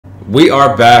We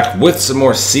are back with some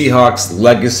more Seahawks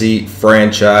legacy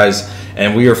franchise,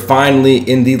 and we are finally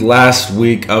in the last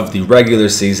week of the regular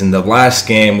season. The last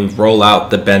game, we roll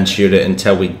out the bench unit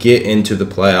until we get into the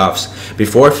playoffs.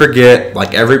 Before I forget,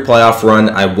 like every playoff run,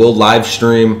 I will live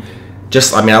stream.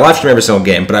 I live stream every single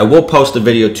game, but I will post a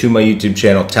video to my YouTube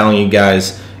channel telling you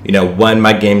guys, when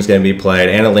my game is going to be played,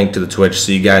 and a link to the Twitch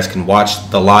so you guys can watch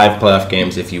the live playoff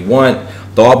games if you want.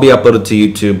 They'll all be uploaded to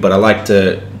YouTube, but I like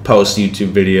to post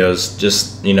YouTube videos,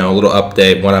 just a little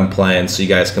update when I'm playing, so you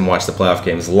guys can watch the playoff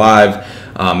games live.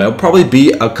 It'll probably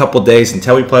be a couple days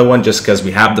until we play one, just because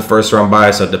we have the first round bye,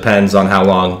 so it depends on how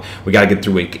long we got to get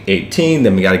through week 18.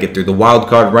 Then we got to get through the wild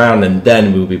card round, and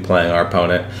then we will be playing our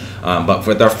opponent. But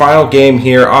for our final game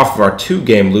here, off of our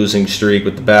 2-game losing streak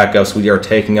with the backups, we are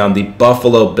taking on the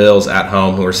Buffalo Bills at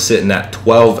home, who are sitting at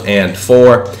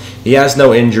 12-4. He has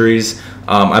no injuries.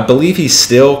 I believe he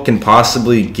still can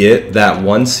possibly get that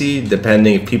 1 seed,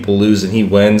 depending if people lose and he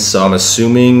wins. So I'm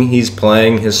assuming he's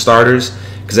playing his starters,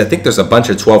 because I think there's a bunch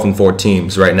of 12-4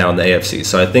 teams right now in the AFC.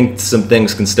 So I think some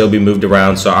things can still be moved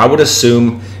around. So I would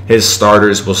assume his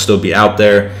starters will still be out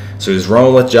there. So he's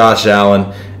rolling with Josh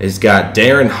Allen. He's got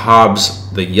Darren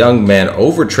Hobbs, the young man,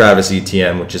 over Travis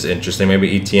Etienne, which is interesting.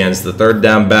 Maybe Etienne's the third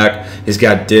down back. He's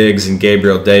got Diggs and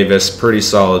Gabriel Davis. Pretty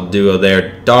solid duo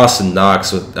there. Dawson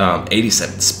Knox with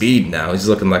 87 speed now. He's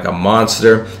looking like a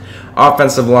monster.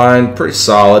 Offensive line, pretty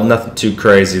solid. Nothing too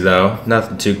crazy, though.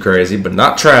 Nothing too crazy, but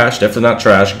not trash. Definitely not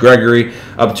trash. Gregory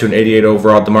up to an 88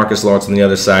 overall. DeMarcus Lawrence on the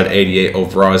other side, 88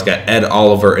 overall. He's got Ed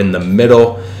Oliver in the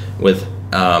middle with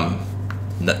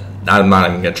I'm not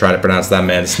even going to try to pronounce that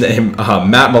man's name.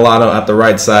 Matt Milano at the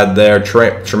right side there.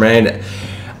 Tremaine,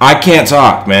 I can't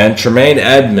talk, man. Tremaine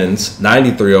Edmonds,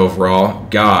 93 overall.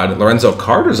 God. Lorenzo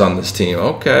Carter's on this team.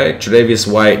 Okay.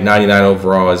 Tre'Davious White, 99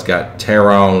 overall. He's got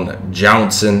Tyrone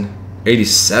Johnson,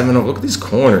 87. Look at these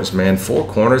corners, man. 4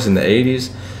 corners in the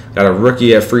 80s. Got a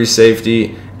rookie at free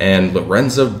safety. And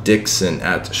Lorenzo Dixon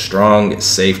at strong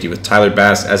safety with Tyler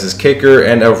Bass as his kicker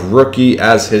and a rookie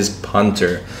as his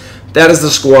punter. That is the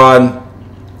squad.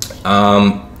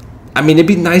 It'd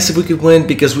be nice if we could win,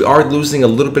 because we are losing a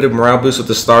little bit of morale boost with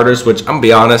the starters, which I'm gonna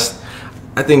be honest,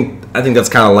 I think that's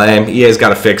kind of lame. EA's got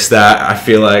to fix that. I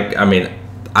feel like,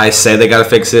 I say they got to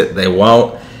fix it, they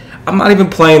won't. I'm not even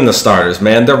playing the starters,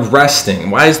 man. They're resting.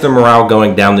 Why is their morale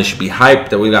going down? They should be hyped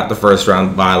that we got the first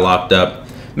round bye locked up.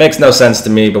 Makes no sense to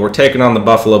me, but we're taking on the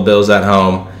Buffalo Bills at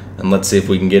home, and let's see if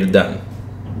we can get it done.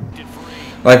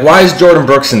 Like, why is Jordan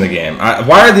Brooks in the game?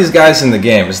 Why are these guys in the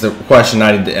game is the question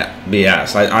I need to be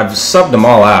asked. I've subbed them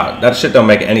all out. That shit don't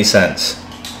make any sense.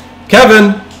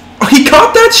 Kevin! Oh, he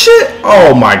caught that shit?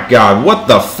 Oh my god, what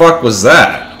the fuck was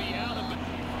that?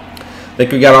 I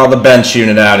think we got all the bench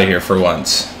unit out of here for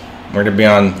once. We're going to be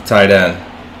on the tight end.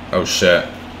 Oh shit.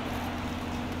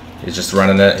 He's just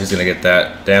running it. He's going to get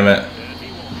that. Damn it.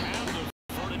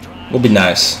 We'll be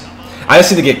nice. I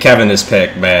just need to get Kevin his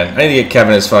pick, man. I need to get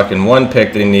Kevin his fucking 1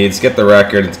 pick that he needs, get the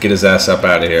record, and get his ass up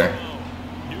out of here.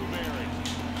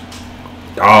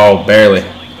 Oh, barely.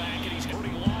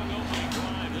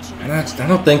 I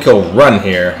don't think he'll run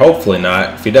here. Hopefully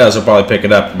not. If he does, he'll probably pick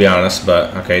it up, to be honest.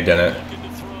 But, okay, he didn't.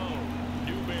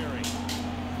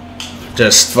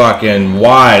 Just fucking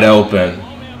wide open.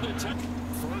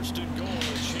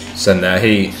 Send that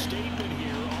heat.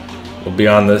 We'll be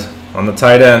on the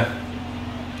tight end.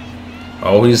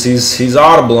 Oh, he's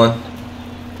audibling.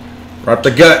 Right up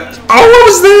the gut. Oh, what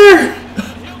was there?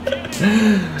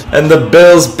 And the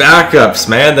Bills backups,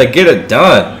 man, they get it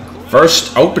done.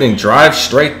 First opening drive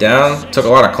straight down. Took a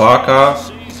lot of clock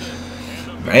off.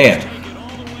 Man,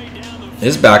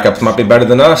 his backups might be better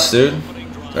than us, dude.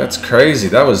 That's crazy.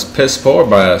 That was piss poor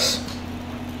by us.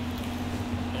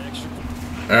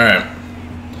 All right.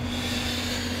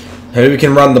 Maybe we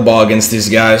can run the ball against these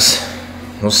guys.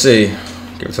 We'll see.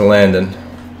 Give it to Landon.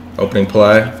 Opening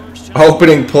play.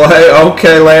 Opening play.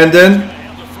 Okay, Landon.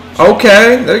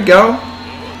 Okay, there you go.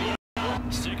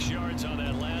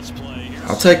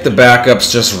 I'll take the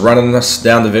backups just running us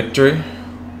down to victory.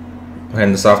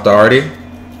 Hand this off to Artie.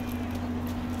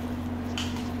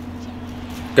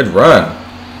 Good run.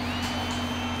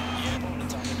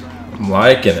 I'm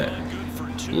liking it.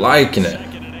 Liking it.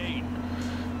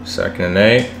 2nd and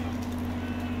 8.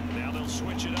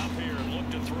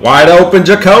 Wide open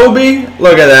Jacoby.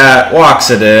 Look at that.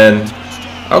 Walks it in.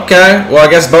 Okay. Well,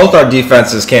 I guess both our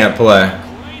defenses can't play.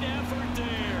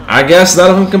 I guess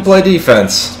none of them can play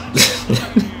defense.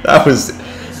 That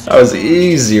was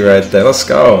easy right there. Let's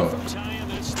go.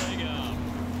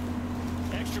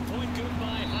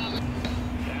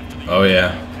 Oh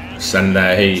yeah. Sending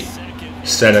that heat.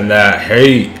 Sending that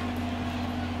heat.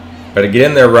 Better get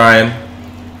in there, Ryan.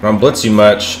 I don't blitz you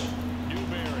much.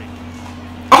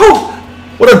 Oh!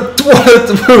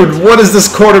 Dude, what is this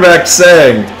quarterback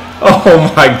saying?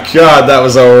 Oh my god, that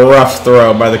was a rough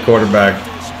throw by the quarterback.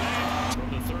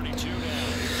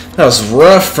 That was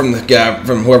rough from the guy,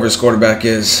 from whoever's quarterback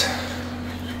is.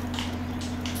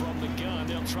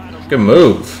 Good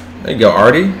move. There you go,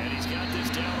 Artie.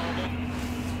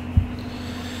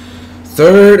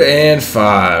 3rd and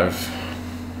 5.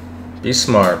 Be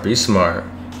smart, be smart.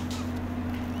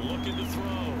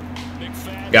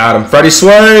 Got him. Freddie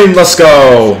Swain, let's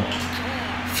go.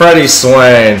 Freddie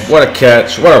Swain, what a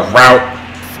catch, what a route.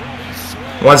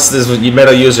 Once this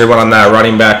middle user went on that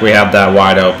running back, we have that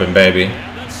wide open, baby.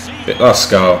 Let's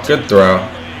go. Good throw.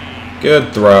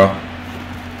 Good throw.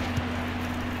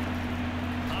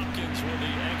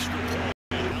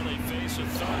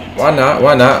 Why not?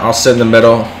 Why not? I'll sit in the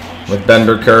middle with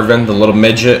Bender Curvin, the little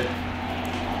midget.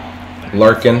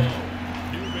 Lurking.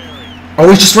 Oh,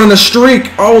 he's just running a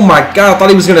streak. Oh my god, I thought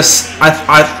he was gonna.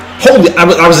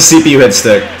 I was a CPU hit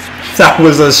stick. That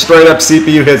was a straight up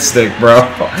CPU hit stick, bro.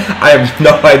 I have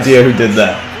no idea who did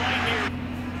that.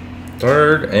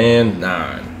 3rd and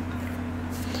 9.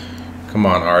 Come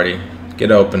on, Artie.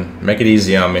 Get open. Make it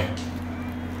easy on me.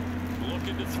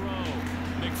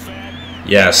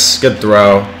 Yes, good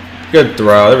throw. Good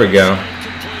throw. There we go.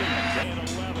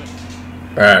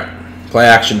 Alright. Play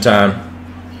action time.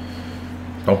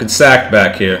 Don't get sacked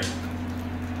back here.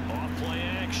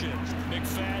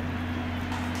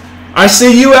 I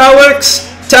see you, Alex.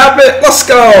 Tap it. Let's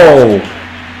go.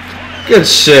 Good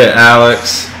shit,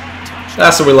 Alex.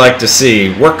 That's what we like to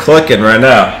see. We're clicking right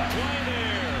now.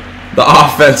 The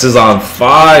offense is on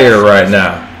fire right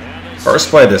now. First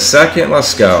play to second.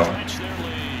 Let's go.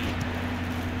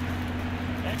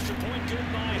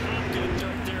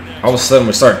 All of a sudden,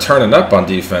 we start turning up on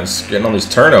defense, getting all these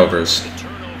turnovers.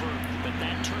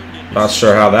 Not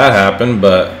sure how that happened,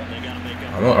 but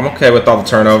I'm okay with all the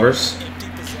turnovers.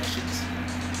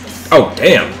 Oh,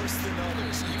 damn.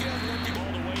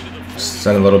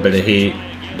 Send a little bit of heat.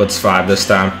 Blitz 5 this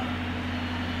time.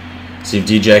 See if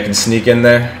DJ can sneak in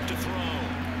there.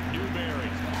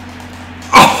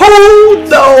 Oh,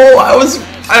 no.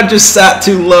 I just sat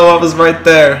too low. I was right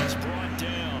there.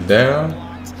 Down.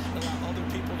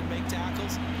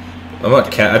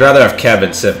 I'd rather have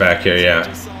Kevin sit back here,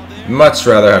 yeah. Much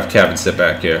rather have Kevin sit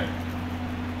back here.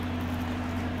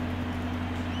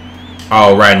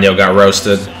 Oh, Ryan Neal got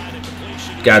roasted.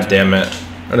 God damn it.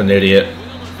 What an idiot.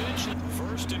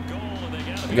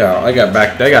 They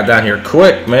got down here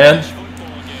quick, man.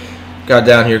 Got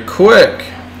down here quick.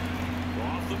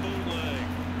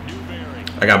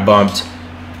 I got bumped.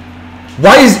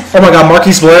 Oh my god,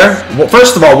 Marquise Blair? Well,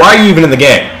 first of all, why are you even in the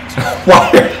game? Why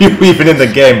are you even in the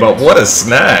game? But what a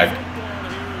snag.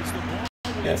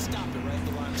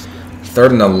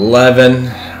 3rd and 11.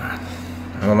 I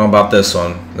don't know about this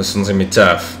one. This one's going to be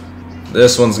tough.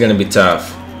 This one's going to be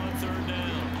tough.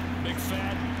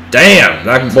 Damn,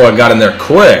 that boy got in there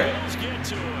quick.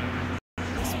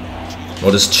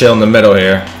 We'll just chill in the middle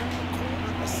here.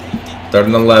 3rd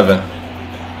and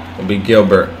 11. Will be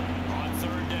Gilbert.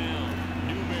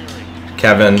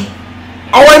 Kevin.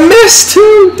 Oh, I missed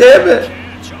too! Damn it.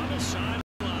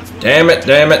 Damn it,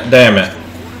 damn it, damn it.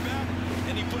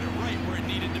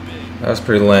 That was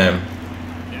pretty lame.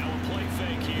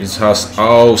 He's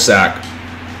oh, sack.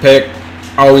 Pick.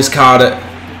 Oh, he's caught it.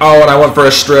 Oh, and I went for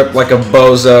a strip like a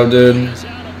bozo, dude.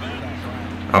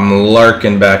 I'm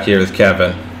lurking back here with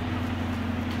Kevin.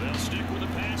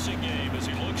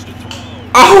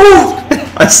 Oh!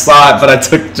 I saw it, but I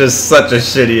took just such a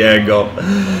shitty angle.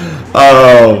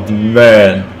 Oh,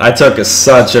 man. I took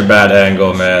such a bad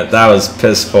angle, man. That was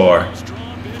piss poor.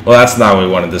 Well, that's not what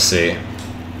we wanted to see.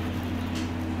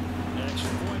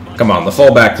 Come on, the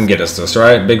fullback can get us this,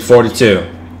 right? Big 42.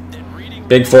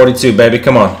 Big 42, baby.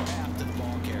 Come on.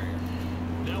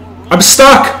 I'm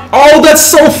stuck. Oh, that's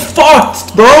so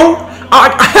fucked, bro.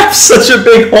 I have such a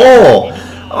big hole.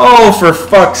 Oh, for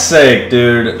fuck's sake,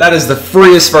 dude. That is the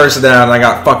freest first down, and I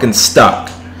got fucking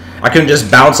stuck. I couldn't just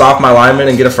bounce off my lineman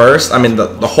and get a first. I mean, the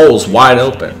hole's wide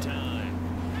open.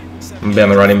 I'm going to be on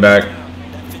the running back.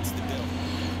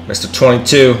 Mr.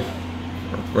 22.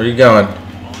 Where are you going?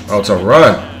 Oh, it's a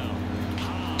run.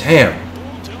 Damn.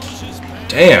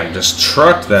 Damn, just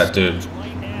trucked that dude.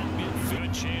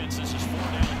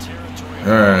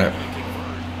 Alright.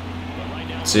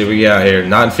 Let's see what we got here.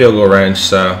 Not in field goal range,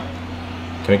 so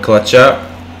can we clutch up?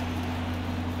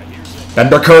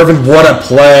 Bender Curvin, what a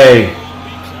play.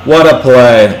 What a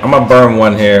play. I'm going to burn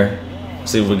one here.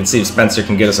 See if we can see if Spencer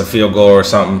can get us a field goal or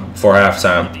something before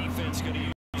halftime.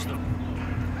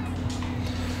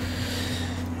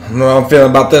 don't know how I'm feeling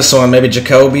about this one. Maybe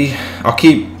Jacoby. I'll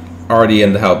keep Artie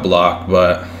in to help block,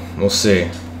 but we'll see.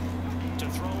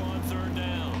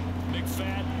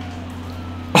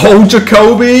 Oh,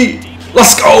 Jacoby!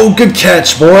 Let's go! Good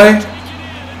catch, boy!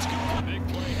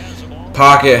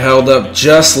 Pocket held up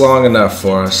just long enough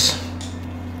for us.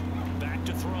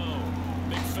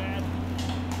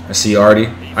 I see Artie.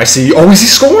 I see. Oh, is he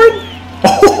scoring?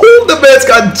 Oh, the man's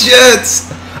got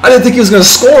jets! I didn't think he was going to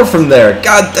score from there.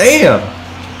 God damn!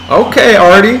 Okay,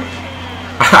 Artie.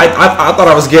 I thought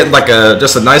I was getting like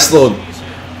just a nice little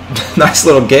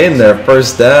game there.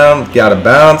 First down, got a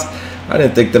bounce. I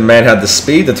didn't think the man had the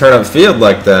speed to turn up field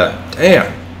like that.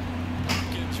 Damn.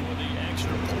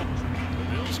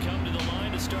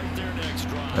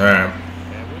 Alright.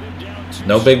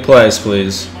 No big plays,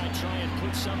 please.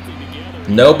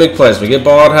 No big plays. We get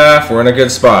ball at half, we're in a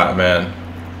good spot, man.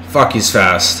 Fuck, he's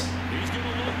fast.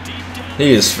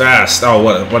 He is fast. Oh,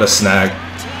 what a snag.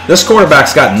 This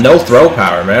quarterback's got no throw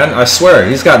power, man. I swear,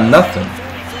 he's got nothing.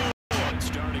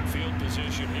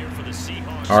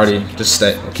 Artie, just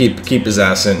stay. Keep his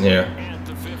ass in here.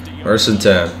 1st and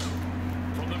 10.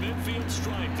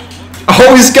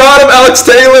 Oh, he's got him, Alex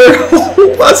Taylor.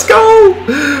 Let's go.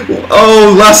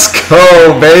 Oh, let's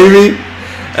go, baby.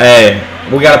 Hey,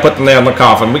 we got to put the nail in the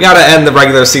coffin. We got to end the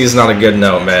regular season on a good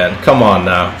note, man. Come on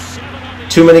now.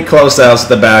 Too many closeouts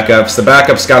with the backups. The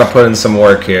backups got to put in some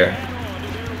work here.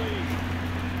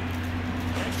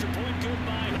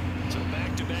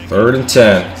 3rd and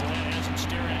 10.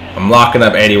 I'm locking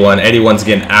up 81. 81's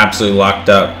getting absolutely locked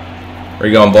up. Where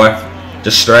you going, boy?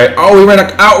 Just straight. Oh, we ran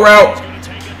an out route.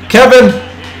 Kevin!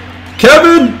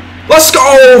 Kevin! Let's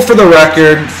go for the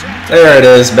record. There it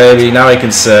is, baby. Now he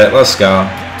can sit. Let's go.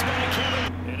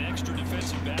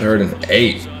 3rd and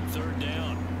 8.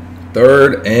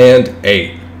 3rd and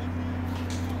 8.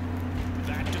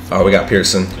 Oh, we got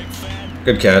Pearson.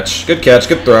 Good catch. Good catch.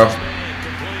 Good throw.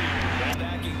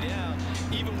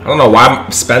 I don't know why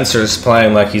Spencer's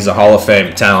playing like he's a Hall of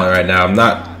Fame talent right now. I'm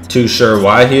not too sure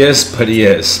why he is, but he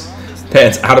is.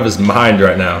 Man's out of his mind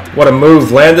right now. What a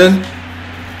move, Landon.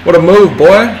 What a move,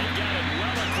 boy.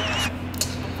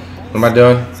 What am I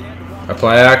doing? I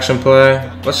play action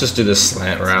play. Let's just do this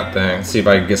slant route thing. See if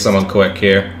I can get someone quick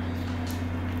here.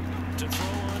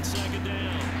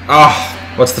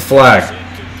 Oh, what's the flag?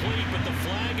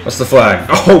 What's the flag?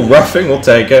 Oh, roughing. We'll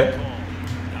take it.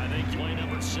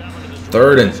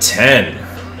 3rd and 10.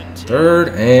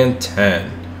 3rd and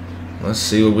 10. Let's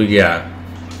see what we got.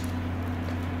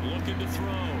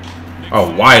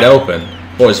 Oh, wide open.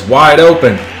 Boys, wide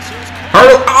open.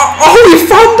 Hurdle. Oh, he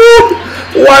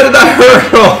fumbled. Why did I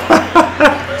hurdle?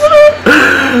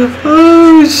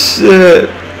 Oh, shit.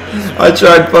 I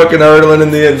tried fucking hurdling in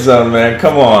the end zone, man.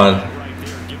 Come on.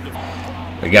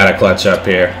 We got to clutch up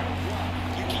here.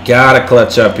 Got to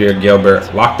clutch up here,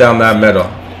 Gilbert. Lock down that middle.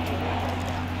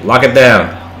 Lock it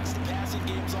down.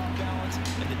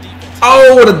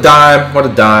 Oh, what a dime. What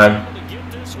a dime.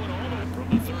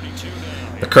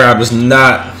 The crowd was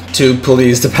not too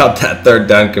pleased about that 3rd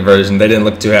down conversion. They didn't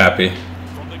look too happy.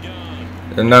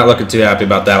 They're not looking too happy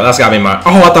about that. That's got me my...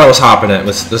 Oh, I thought I was hopping it. It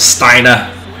was the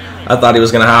Steiner. I thought he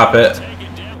was going to hop it.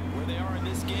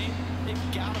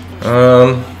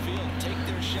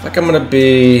 I think I'm going to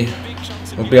be...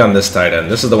 We'll be on this tight end.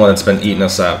 This is the one that's been eating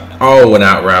us up. Oh, an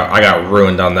out route. I got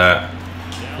ruined on that.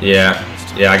 Yeah,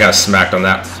 I got smacked on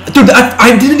that. Dude,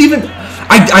 I didn't even...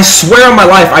 I swear on my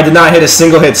life, I did not hit a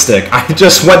single hit stick. I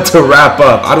just went to wrap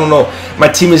up. I don't know. My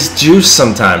team is juiced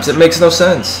sometimes. It makes no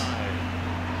sense.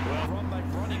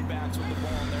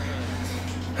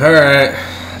 Alright.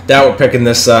 Now we're picking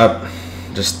this up.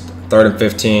 Just 3rd and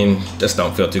 15. Just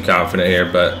don't feel too confident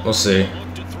here, but we'll see.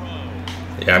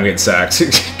 Yeah, I'm getting sacked.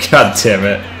 God damn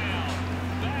it.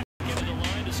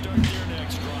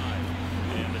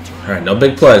 Alright, no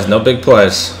big plays. No big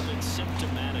plays.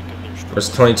 Where's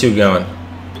 22 going?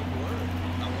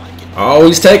 Oh,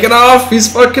 he's taking off. He's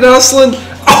fucking hustling.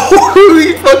 Oh,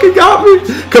 he fucking got me.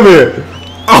 Come here.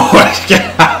 Oh, my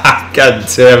God. God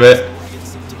damn it.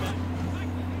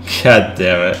 God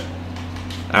damn it.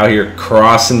 Out here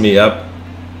crossing me up.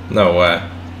 No way.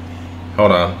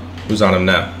 Hold on. Who's on him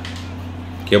now?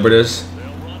 Gilbert is.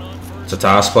 It's a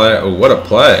toss play. Oh, what a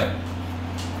play.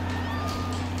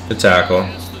 Good tackle.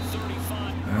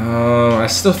 I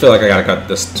still feel like I gotta cut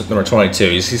this number 22.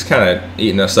 He's kind of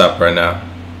eating us up right now.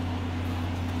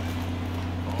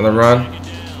 On the run.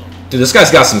 Dude, this guy's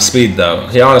got some speed, though.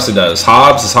 He honestly does.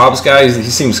 This Hobbs guy, he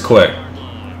seems quick.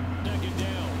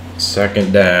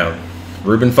 2nd down.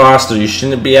 Reuben Foster, you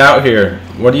shouldn't be out here.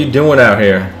 What are you doing out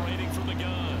here?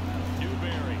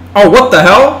 Oh, what the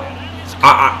hell?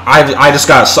 I just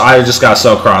got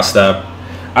so crossed up.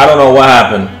 I don't know what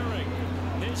happened.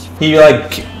 He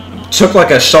like took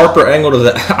like a sharper angle to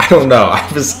the. I don't know.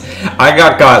 I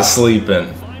got caught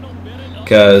sleeping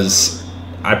because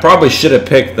I probably should have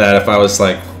picked that if I was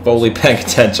like fully paying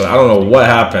attention. I don't know what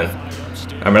happened.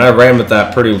 I mean, I ran with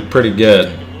that pretty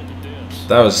good.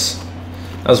 That was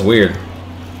weird.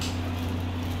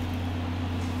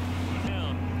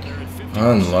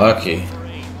 Unlucky.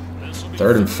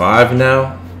 3rd and 5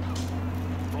 now.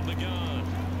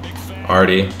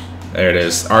 Artie. There it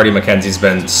is. Artie McKenzie's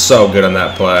been so good on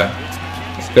that play.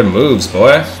 Good moves,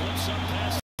 boy.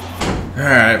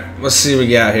 Alright, let's see what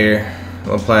we got here. A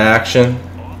little play action.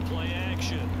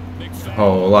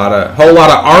 Whole lot of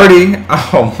Artie.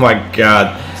 Oh my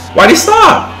god. Why'd he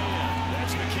stop?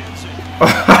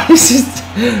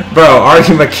 Bro,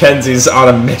 Artie McKenzie's on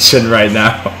a mission right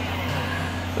now.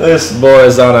 This boy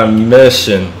is on a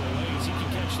mission.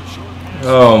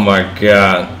 Oh my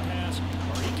god.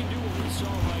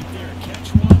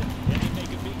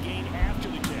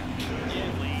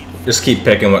 Just keep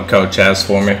picking what coach has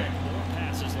for me.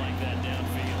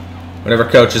 Whatever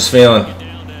coach is feeling.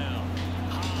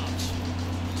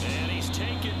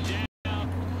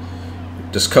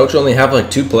 Does coach only have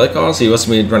like 2 play calls? He wants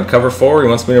me to run cover 4, he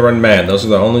wants me to run man. Those are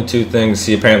the only 2 things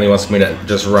he apparently wants me to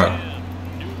just run.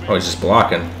 Oh, he's just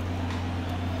blocking.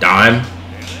 Dime.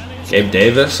 Gabe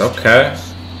Davis, okay.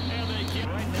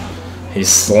 He's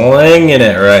slinging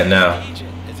it right now.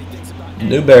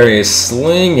 Newberry is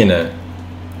slinging it.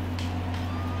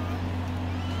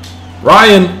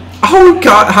 Ryan! Oh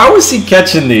god, how is he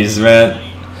catching these, man?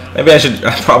 Maybe I should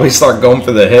probably start going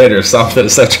for the hit or something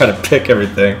instead of trying to pick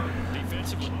everything.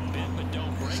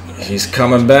 He's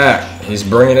coming back. He's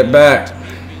bringing it back.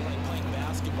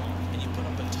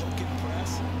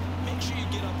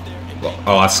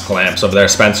 Oh, that's clamps over there,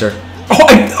 Spencer.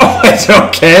 Oh, it's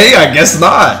okay. I guess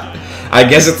not. I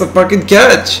guess it's a fucking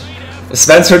catch.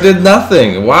 Spencer did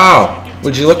nothing. Wow.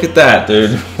 Would you look at that,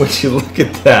 dude? Would you look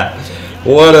at that?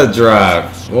 What a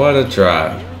drive. What a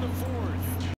drive.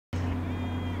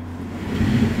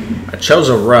 I chose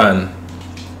a run,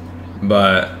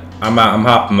 but I'm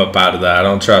hopping up out of that. I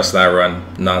don't trust that run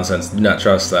nonsense. Do not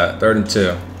trust that. 3rd and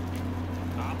 2.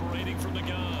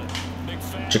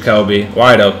 Jacoby,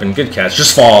 wide open. Good catch.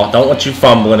 Just fall. Don't want you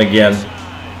fumbling again.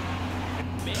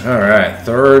 All right,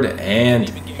 3rd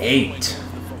and 8.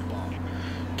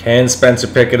 Can Spencer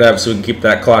pick it up so we can keep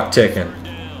that clock ticking?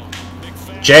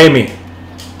 Jamie.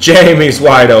 Jamie's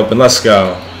wide open. Let's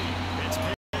go.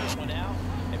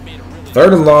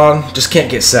 3rd and long. Just can't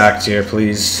get sacked here,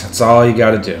 please. That's all you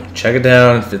got to do. Check it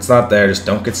down. If it's not there, just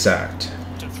don't get sacked.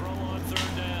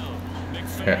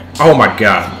 Okay. Oh, my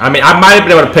God. I mean, I might have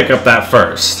been able to pick up that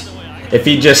first. If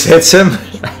he just hits him.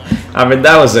 I mean,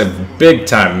 that was a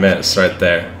big-time miss right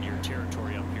there.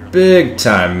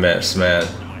 Big-time miss, man.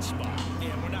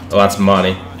 Oh, that's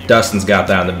money. Dustin's got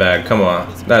that in the bag. Come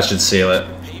on. That should seal it.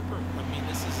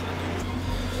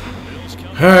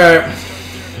 Alright.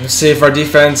 Let's see if our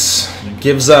defense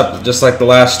gives up just like the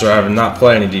last drive and not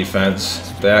play any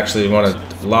defense. They actually want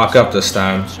to lock up this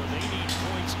time.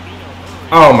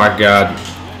 Oh my god.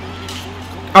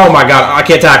 Oh my god. I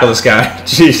can't tackle this guy.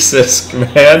 Jesus,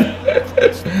 man.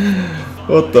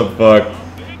 What the fuck?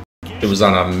 It was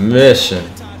on a mission.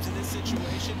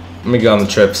 Let me go on the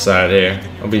trip side here.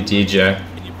 I'll be DJ.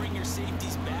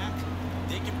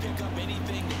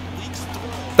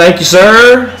 Thank you,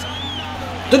 sir.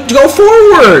 Go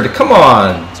forward! Come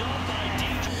on!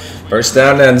 First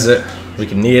down ends it. We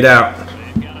can knee it out.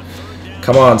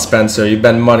 Come on, Spencer. You've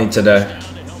been money today.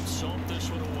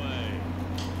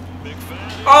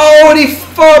 Oh, and he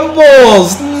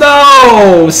fumbles!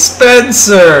 No!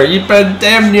 Spencer! You've been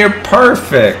damn near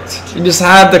perfect. You just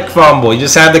had to fumble. You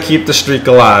just had to keep the streak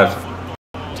alive.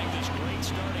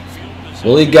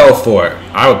 Will he go for it?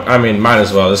 I mean, might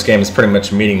as well. This game is pretty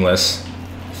much meaningless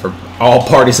for all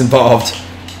parties involved.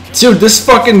 Dude, this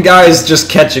fucking guy is just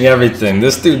catching everything.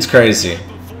 This dude's crazy.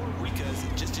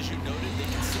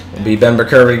 Be Ben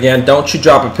Burkervin again. Don't you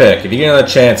drop a pick. If you get another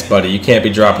chance, buddy, you can't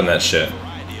be dropping that shit.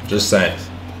 Just saying.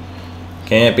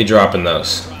 Can't be dropping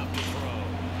those.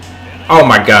 Oh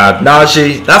my god.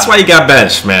 Najee, that's why you got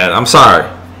benched, man. I'm sorry.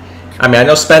 I mean, I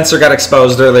know Spencer got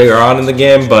exposed earlier on in the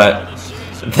game, but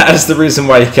that is the reason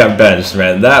why he got benched,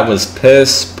 man. That was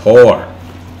piss poor.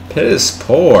 Piss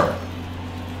poor.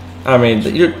 I mean,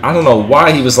 I don't know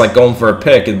why he was like going for a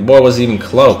pick. The boy wasn't even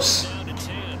close.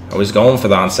 Oh, he's going for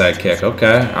the onside kick.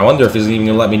 Okay. I wonder if he's even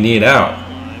going to let me knee it out.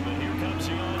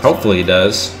 Hopefully he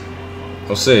does.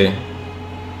 We'll see.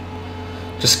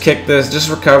 Just kick this. Just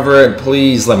recover it.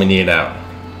 Please let me knee it out.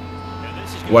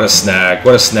 What a snag.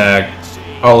 What a snag.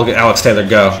 Oh, look at Alex Taylor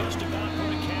go.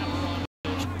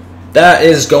 that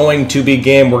is going to be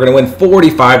game. We're going to win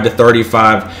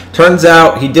 45-35. Turns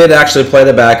out he did actually play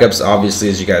the backups, obviously,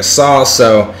 as you guys saw.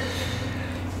 So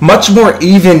much more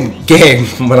even game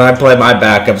when I play my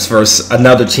backups versus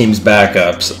another team's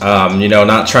backups.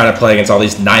 Not trying to play against all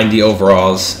these 90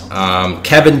 overalls.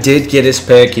 Kevin did get his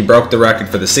pick. He broke the record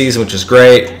for the season, which is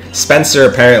great. Spencer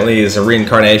apparently is a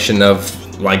reincarnation of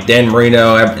like Dan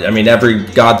Marino. Every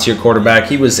god-tier quarterback.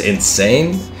 He was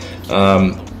insane.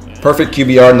 Perfect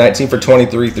QBR, 19 for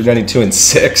 23, 392 and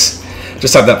 6.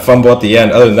 Just had that fumble at the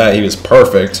end. Other than that, he was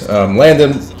perfect.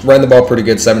 Landon ran the ball pretty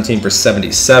good, 17 for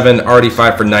 77. Artie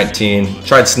 5 for 19.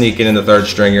 Tried sneaking in the third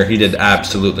stringer. He did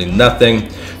absolutely nothing.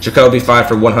 Jacoby 5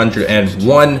 for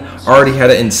 101. Artie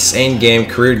had an insane game,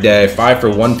 career day, 5 for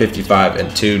 155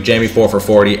 and 2. Jamie 4 for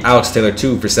 40. Alex Taylor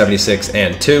 2 for 76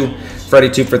 and 2. Freddie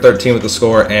 2 for 13 with the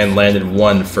score, and Landon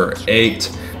 1 for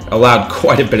 8. Allowed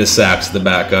quite a bit of sacks to the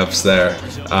backups there.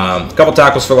 A couple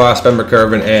tackles for loss, Ben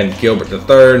McCurvin and Gilbert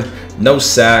III. No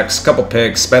sacks, couple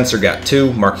picks. Spencer got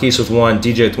 2, Marquise with 1,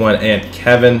 DJ with 1, and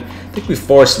Kevin. I think we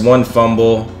forced 1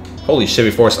 fumble. Holy shit,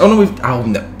 we forced. No,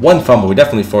 1 fumble. We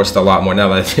definitely forced a lot more now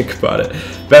that I think about it.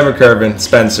 Ben McCurvin,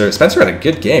 Spencer. Spencer had a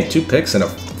good game. 2 picks and a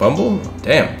fumble.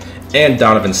 Damn. And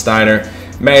Donovan Steiner.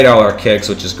 Made all our kicks,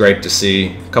 which is great to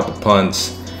see. A couple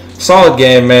punts. Solid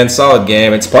game, man. Solid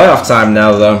game. It's playoff time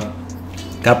now, though.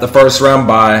 Got the first round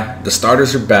bye. The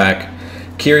starters are back.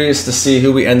 Curious to see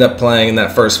who we end up playing in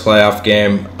that first playoff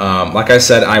game. Like I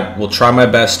said, I will try my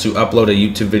best to upload a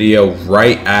YouTube video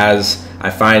right as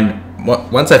I find.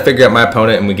 Once I figure out my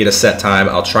opponent and we get a set time,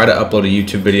 I'll try to upload a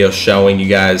YouTube video showing you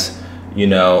guys,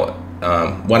 when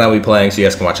I'll be playing so you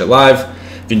guys can watch it live.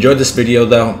 If you enjoyed this video,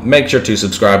 though, make sure to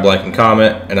subscribe, like, and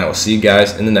comment, and I will see you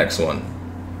guys in the next one.